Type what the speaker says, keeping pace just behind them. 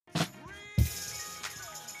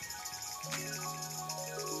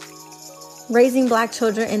Raising Black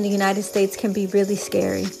children in the United States can be really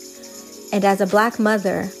scary. And as a Black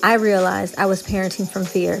mother, I realized I was parenting from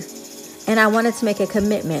fear. And I wanted to make a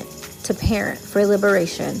commitment to parent for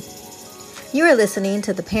liberation. You are listening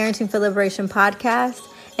to the Parenting for Liberation podcast,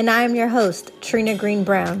 and I am your host, Trina Green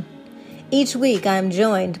Brown. Each week, I am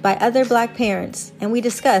joined by other Black parents, and we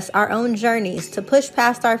discuss our own journeys to push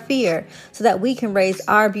past our fear so that we can raise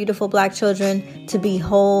our beautiful Black children to be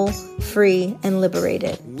whole, free, and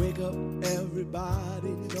liberated. Wake up, everybody,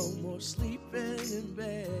 no more sleeping in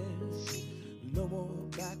bed, no more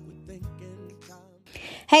backward thinking time.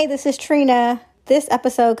 Hey, this is Trina. This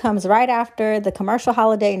episode comes right after the commercial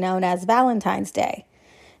holiday known as Valentine's Day.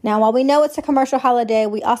 Now, while we know it's a commercial holiday,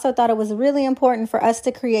 we also thought it was really important for us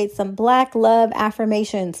to create some Black love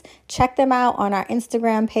affirmations. Check them out on our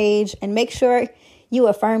Instagram page and make sure you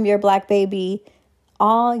affirm your Black baby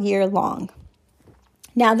all year long.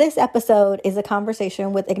 Now, this episode is a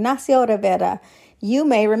conversation with Ignacio Rivera. You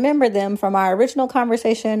may remember them from our original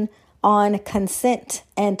conversation on consent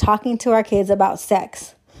and talking to our kids about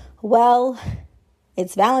sex. Well,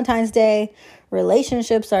 it's Valentine's Day.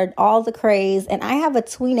 Relationships are all the craze, and I have a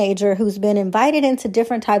teenager who's been invited into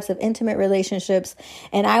different types of intimate relationships,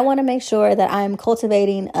 and I want to make sure that I'm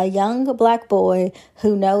cultivating a young Black boy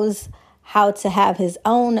who knows how to have his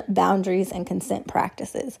own boundaries and consent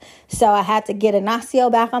practices. So I had to get Ignacio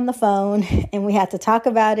back on the phone, and we had to talk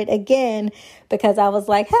about it again because I was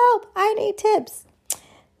like, help, I need tips.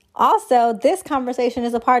 Also, this conversation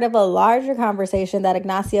is a part of a larger conversation that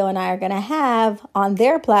Ignacio and I are going to have on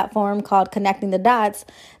their platform called Connecting the Dots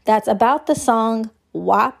that's about the song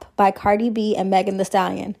WAP by Cardi B and Megan Thee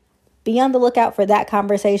Stallion. Be on the lookout for that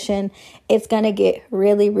conversation. It's going to get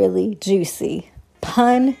really, really juicy.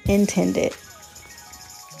 Pun intended.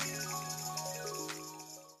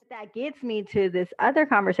 That gets me to this other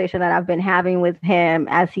conversation that I've been having with him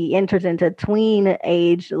as he enters into tween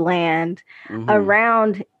age land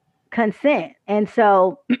around consent. And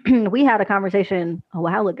so we had a conversation a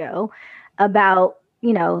while ago about,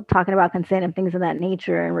 talking about consent and things of that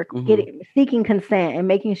nature and seeking consent and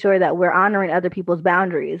making sure that we're honoring other people's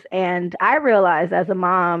boundaries. And I realized as a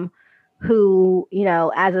mom who,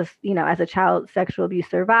 as a child sexual abuse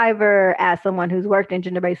survivor, as someone who's worked in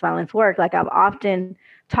gender-based violence work, like I've often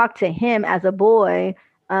talked to him as a boy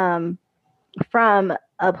from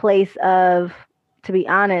a place of, to be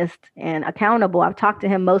honest and accountable. I've talked to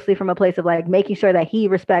him mostly from a place of like making sure that he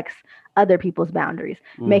respects other people's boundaries,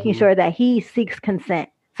 making sure that he seeks consent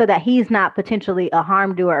so that he's not potentially a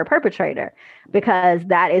harm doer or perpetrator, because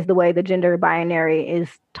that is the way the gender binary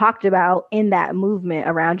is talked about in that movement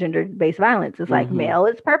around gender-based violence. It's like male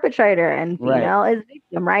is perpetrator and female is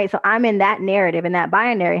victim, right? So I'm in that narrative, in that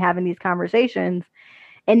binary, having these conversations.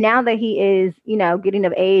 And now that he is, getting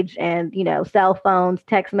of age and, cell phones,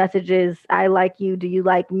 text messages, I like you, do you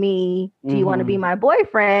like me? Do you want to be my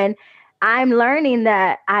boyfriend? I'm learning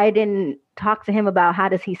that I didn't talk to him about how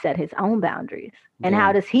does he set his own boundaries and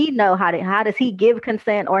how does he know how does he give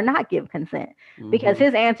consent or not give consent? Because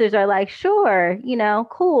his answers are like, sure,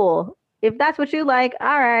 cool. If that's what you like,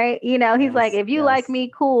 all right. He's like, if you like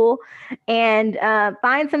me, cool. And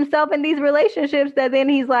finds himself in these relationships that then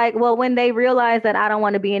he's like, well, when they realize that I don't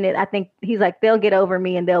want to be in it, I think he's like, they'll get over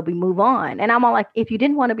me and move on. And I'm all like, if you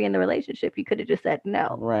didn't want to be in the relationship, you could have just said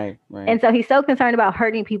no. Right. And so he's so concerned about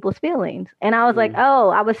hurting people's feelings. And I was like, oh,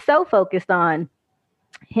 I was so focused on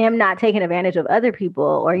him not taking advantage of other people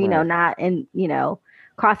or, not in,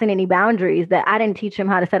 crossing any boundaries that I didn't teach him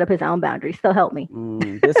how to set up his own boundaries. So help me.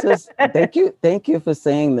 This is thank you for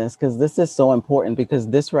saying this, because this is so important, because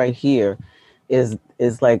this right here is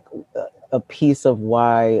like a piece of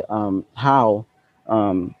why how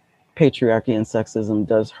patriarchy and sexism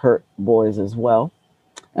does hurt boys as well,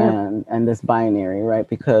 and this binary, right?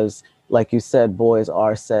 Because like you said, boys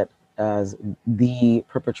are set as the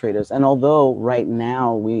perpetrators, and although right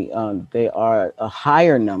now they are a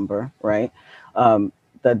higher number, right?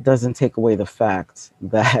 That doesn't take away the fact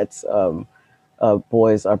that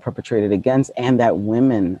boys are perpetrated against and that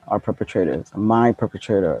women are perpetrators. My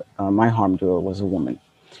perpetrator, my harm doer was a woman.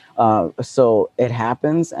 So it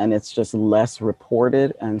happens and it's just less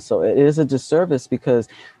reported. And so it is a disservice because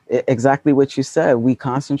exactly what you said, we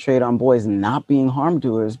concentrate on boys not being harm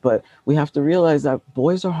doers, but we have to realize that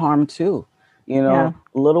boys are harmed too.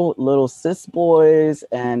 Little cis boys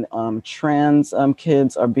and trans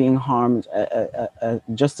kids are being harmed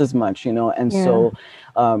just as much, and so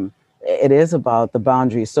it is about the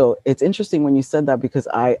boundaries. So it's interesting when you said that, because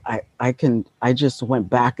I just went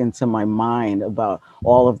back into my mind about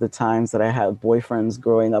all of the times that I had boyfriends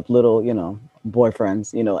growing up, little,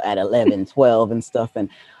 boyfriends, at 11, 12 and stuff, and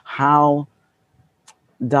how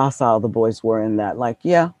docile the boys were in that. Like,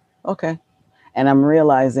 yeah, okay. And I'm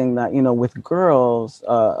realizing that, with girls,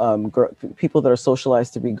 people that are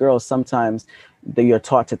socialized to be girls, sometimes you're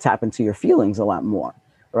taught to tap into your feelings a lot more,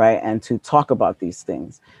 right? And to talk about these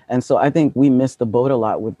things. And so I think we miss the boat a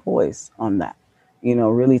lot with boys on that,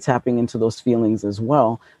 really tapping into those feelings as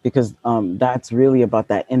well, because that's really about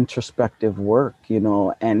that introspective work,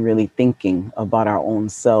 and really thinking about our own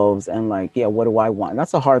selves and like, yeah, what do I want?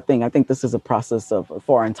 That's a hard thing. I think this is a process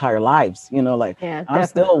for our entire lives, like Yeah, I'm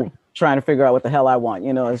still definitely. trying to figure out what the hell I want.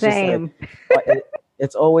 It's just like, Same.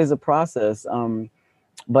 it's always a process.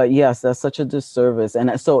 But yes, that's such a disservice.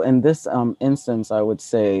 And so in this instance, I would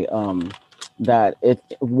say that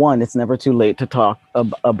it's never too late to talk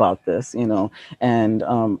about this, and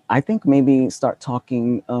I think maybe start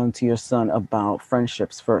talking to your son about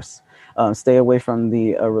friendships first. Stay away from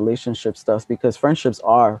the relationship stuff, because friendships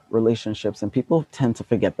are relationships and people tend to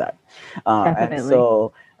forget that. And Definitely.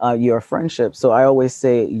 so your friendship. So I always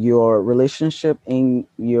say your relationship in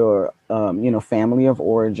your, family of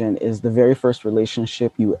origin is the very first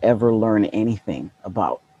relationship you ever learn anything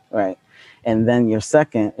about, right? And then your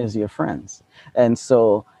second is your friends. And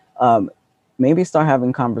so maybe start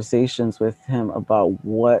having conversations with him about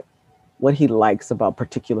what he likes about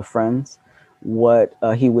particular friends, what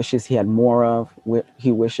he wishes he had more of, what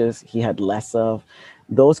he wishes he had less of.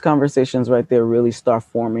 Those conversations right there really start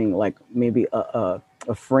forming like maybe a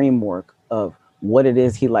framework of what it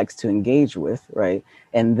is he likes to engage with, right?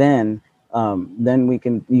 And then you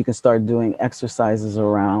can start doing exercises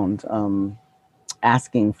around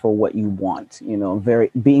asking for what you want,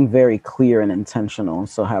 very being very clear and intentional.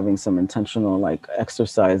 So having some intentional like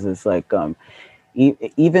exercises, like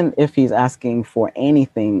even if he's asking for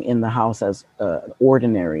anything in the house as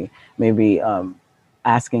ordinary, maybe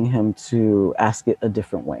asking him to ask it a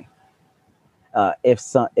different way. If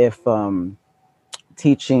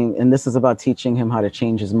teaching, and this is about teaching him how to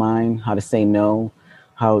change his mind, how to say no,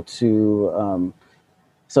 how to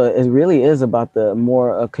so it really is about the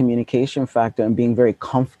more communication factor and being very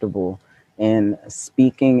comfortable in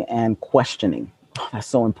speaking and questioning. Oh, that's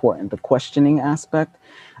so important. The questioning aspect.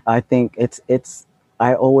 I think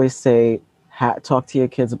I always say, talk to your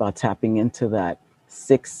kids about tapping into that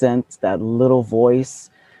sixth sense, that little voice,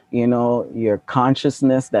 your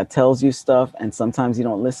consciousness that tells you stuff. And sometimes you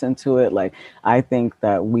don't listen to it. Like, I think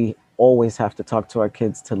that we always have to talk to our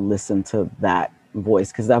kids to listen to that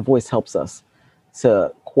voice, because that voice helps us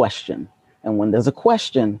to question. And when there's a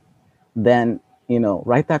question, then,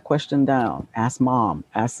 write that question down. Ask mom,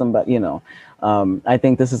 ask somebody, I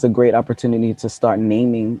think this is a great opportunity to start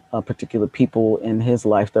naming particular people in his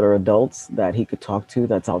life that are adults that he could talk to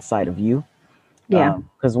that's outside of you. Yeah.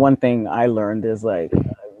 Because one thing I learned is like,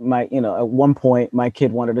 at one point, my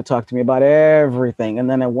kid wanted to talk to me about everything. And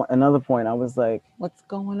then at another point, I was like, what's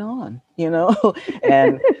going on?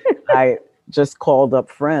 And I just called up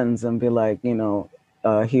friends and be like,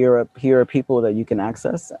 here are people that you can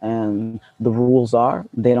access, and the rules are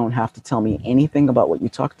they don't have to tell me anything about what you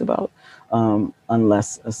talked about,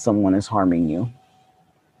 unless someone is harming you,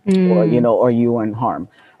 or Mm, or you are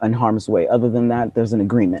in harm's way. Other than that, there's an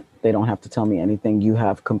agreement. They don't have to tell me anything. You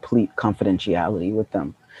have complete confidentiality with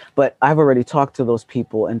them. But I've already talked to those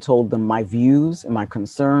people and told them my views and my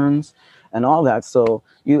concerns and all that. So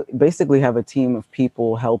you basically have a team of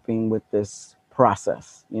people helping with this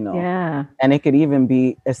process, yeah. and it could even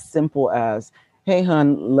be as simple as, hey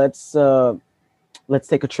hun, let's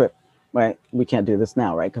take a trip. Right, we can't do this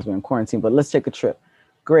now, right, because we're in quarantine, but let's take a trip.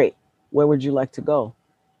 Great. Where would you like to go?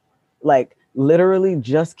 Like, literally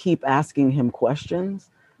just keep asking him questions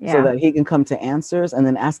so Yeah. that he can come to answers, and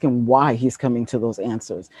then ask him why he's coming to those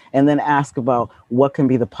answers, and then ask about what can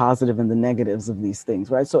be the positive and the negatives of these things,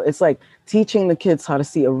 right? So it's like teaching the kids how to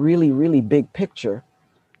see a really, really big picture,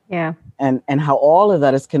 Yeah. and how all of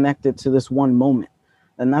that is connected to this one moment.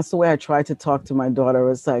 And that's the way I try to talk to my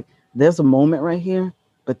daughter. It's like, there's a moment right here,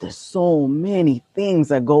 but there's so many things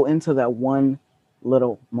that go into that one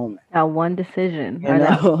little moment, That one decision you or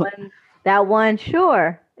know? that one,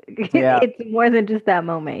 sure. Yeah, It's more than just that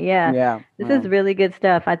moment. Yeah. yeah, This yeah, is really good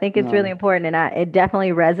stuff. I think it's really no. important, and it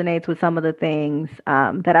definitely resonates with some of the things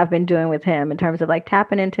that I've been doing with him in terms of like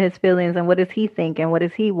tapping into his feelings and what does he think and what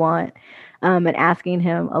does he want, and asking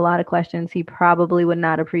him a lot of questions. He probably would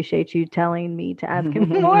not appreciate you telling me to ask him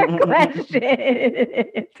more questions.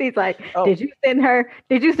 He's like, Oh, Did you send her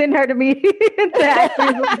to me to ask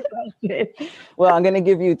me more questions?" well, I'm gonna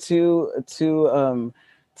give you two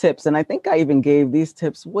tips, and I think I even gave these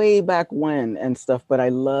tips way back when and stuff. But I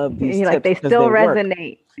love these He like tips they because still they work.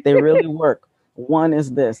 resonate. They really work. One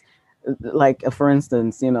is this, like for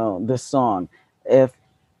instance, this song. If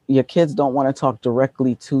your kids don't want to talk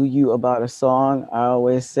directly to you about a song, I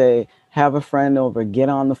always say, have a friend over, get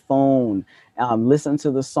on the phone, listen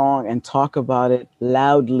to the song and talk about it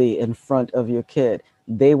loudly in front of your kid.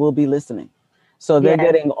 They will be listening. So they're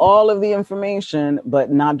Yes. getting all of the information,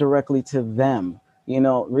 but not directly to them.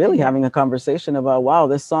 Really Yeah. having a conversation about, wow,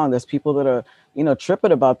 this song, there's people that are,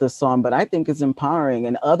 tripping about this song, but I think it's empowering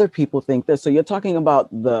and other people think this. So you're talking about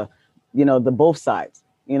the both sides,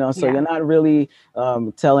 so Yeah. you're not really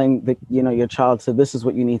telling your child, so this is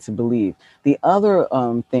what you need to believe. The other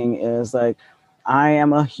thing is like, I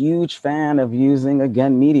am a huge fan of using,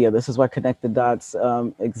 again, media. This is why Connected Dots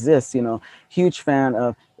exists. Huge fan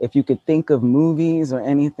of, if you could think of movies or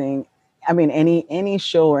anything. I mean, any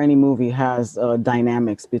show or any movie has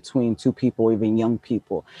dynamics between two people, even young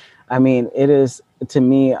people. I mean, it is, to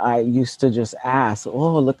me, I used to just ask,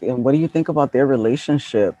 oh, look, and what do you think about their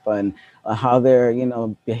relationship and how they're,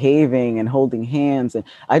 behaving and holding hands? And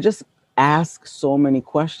I just ask so many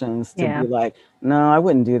questions to Yeah. be like, no, I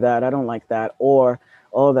wouldn't do that. I don't like that. Or,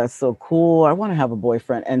 oh, that's so cool. I want to have a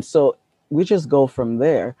boyfriend. And so we just go from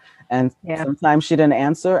there. And Yeah. sometimes she didn't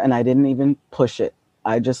answer and I didn't even push it.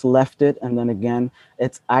 I just left it. And then again,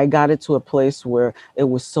 I got it to a place where it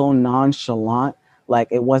was so nonchalant. Like,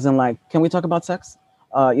 it wasn't like, can we talk about sex?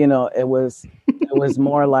 It was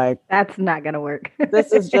more like, That's not gonna work.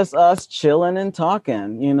 this is just us chilling and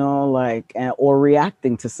talking, like, or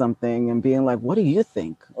reacting to something and being like, what do you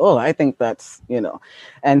think? Oh, I think that's.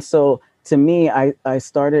 And so to me, I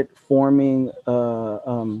started forming,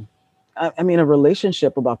 I mean, a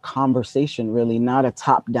relationship about conversation, really, not a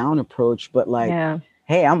top down approach, but like, Yeah.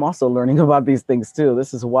 hey, I'm also learning about these things too.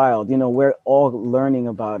 This is wild. We're all learning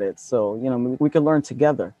about it. So, we can learn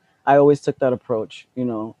together. I always took that approach.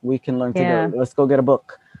 We can learn Yeah. together. Let's go get a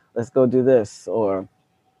book. Let's go do this. Or,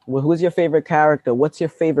 well, who's your favorite character? What's your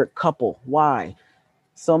favorite couple? Why?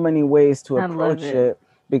 So many ways to I love approach it. it,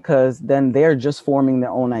 because then they're just forming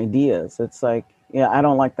their own ideas. It's like, yeah, I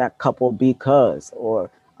don't like that couple because,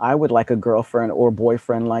 or I would like a girlfriend or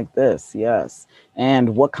boyfriend like this. Yes.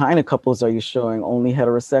 And what kind of couples are you showing? Only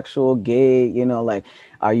heterosexual, gay, like,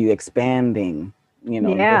 are you expanding, this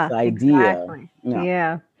Yeah, idea? exactly. Yeah.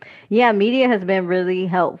 Yeah. Yeah, media has been really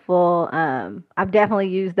helpful. I've definitely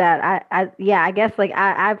used that. Yeah, I guess like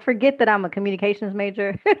I forget that I'm a communications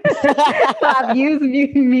major. So I've used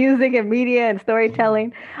music and media and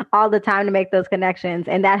storytelling all the time to make those connections.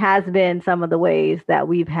 And that has been some of the ways that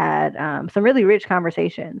we've had some really rich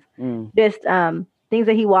conversations. Mm, Just things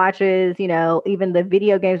that he watches, even the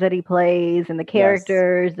video games that he plays and the yes.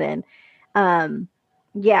 characters and um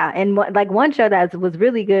yeah, and like one show that was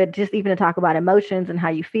really good, just even to talk about emotions and how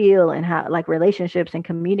you feel and how like relationships and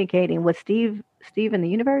communicating was Steve in the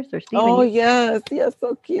Universe or Steven. Oh, yes. Yes.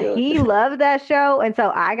 So cute. He loved that show, and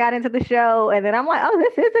so I got into the show, and then I'm like, oh,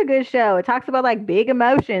 this is a good show. It talks about like big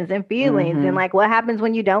emotions and feelings, and Mm-hmm. like what happens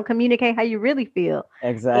when you don't communicate how you really feel,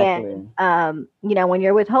 and Exactly. when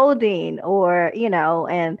you're withholding, or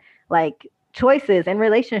and like choices and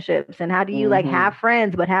relationships, and how do you like Mm-hmm. have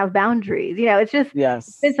friends but have boundaries. It's been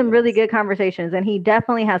Yes. some really Yes. good conversations, and he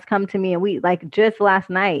definitely has come to me, and we like just last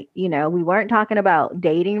night, we weren't talking about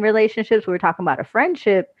dating relationships, we were talking about a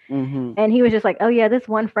friendship. Mm-hmm. And he was just like, oh, yeah, this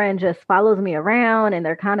one friend just follows me around and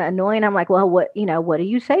they're kind of annoying. I'm like, well, what do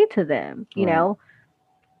you say to them? Right.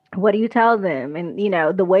 What do you tell them? And,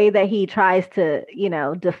 the way that he tries to,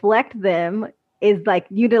 deflect them is like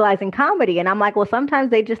utilizing comedy. And I'm like, well, sometimes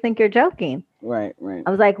they just think you're joking. Right. Right. I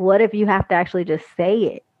was like, what if you have to actually just say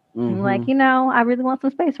it? I'm like, Mm-hmm. I really want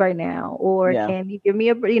some space right now. Or Yeah. can you give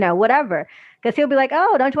me whatever. Because he'll be like,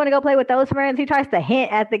 oh, don't you want to go play with those friends? He tries to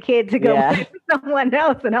hint at the kid to go Yeah. play with someone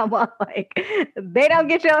else. And I'm all like, they don't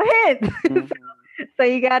get your hint. Mm-hmm. So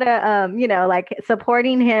you got to, like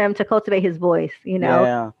supporting him to cultivate his voice.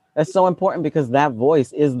 Yeah. That's so important, because that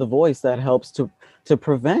voice is the voice that helps to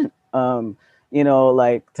prevent,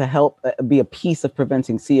 like, to help be a piece of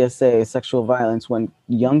preventing CSA, sexual violence, when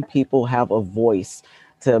young people have a voice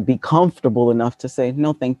to be comfortable enough to say,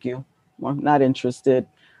 no, thank you. I'm not interested.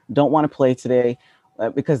 Don't want to play today,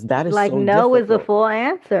 because that is Like so no is the difficult. full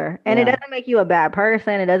answer. And it Yeah. doesn't make you a bad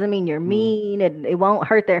person. It doesn't mean you're Mm, mean. It won't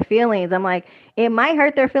hurt their feelings. I'm like, it might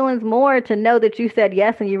hurt their feelings more to know that you said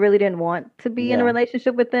yes and you really didn't want to be in a yeah.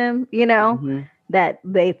 relationship with them, Hmm. that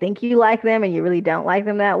they think you like them and you really don't like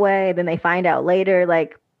them that way. Then they find out later,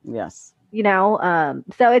 like, Yes. so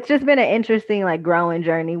it's just been an interesting like growing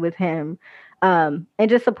journey with him. And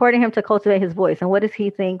just supporting him to cultivate his voice. And what does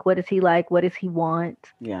he think? What does he like? What does he want?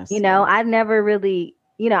 Yes. Yes. I've never really,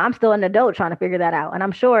 I'm still an adult trying to figure that out. And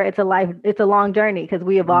I'm sure it's a long journey because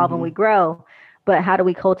we evolve and we Hmm. grow. but how do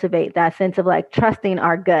we cultivate that sense of like trusting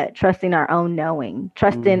our gut, trusting our own knowing,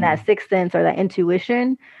 trusting that sixth sense or that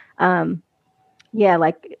intuition?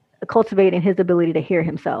 Like cultivating his ability to hear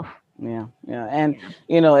himself. Yeah. And,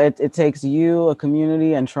 it takes you, a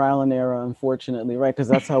community, and trial and error, unfortunately, right? Because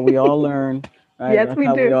that's how we all learn, right? Yes, that's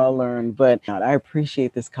how we all learn. But I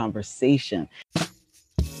appreciate this conversation.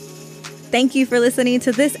 Thank you for listening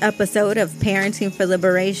to this episode of Parenting for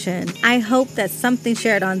Liberation. I hope that something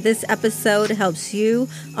shared on this episode helps you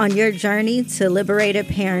on your journey to liberated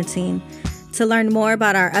parenting. To learn more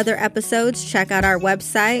about our other episodes, check out our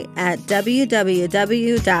website at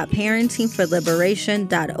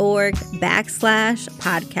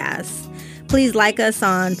www.parentingforliberation.org/podcasts. Please like us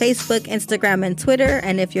on Facebook, Instagram, and Twitter.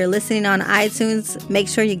 And if you're listening on iTunes, make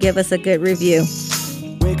sure you give us a good review.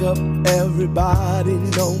 Wake up, everybody,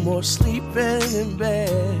 no more sleeping in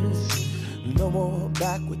bed. No more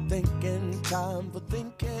backward thinking, time for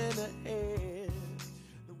thinking ahead.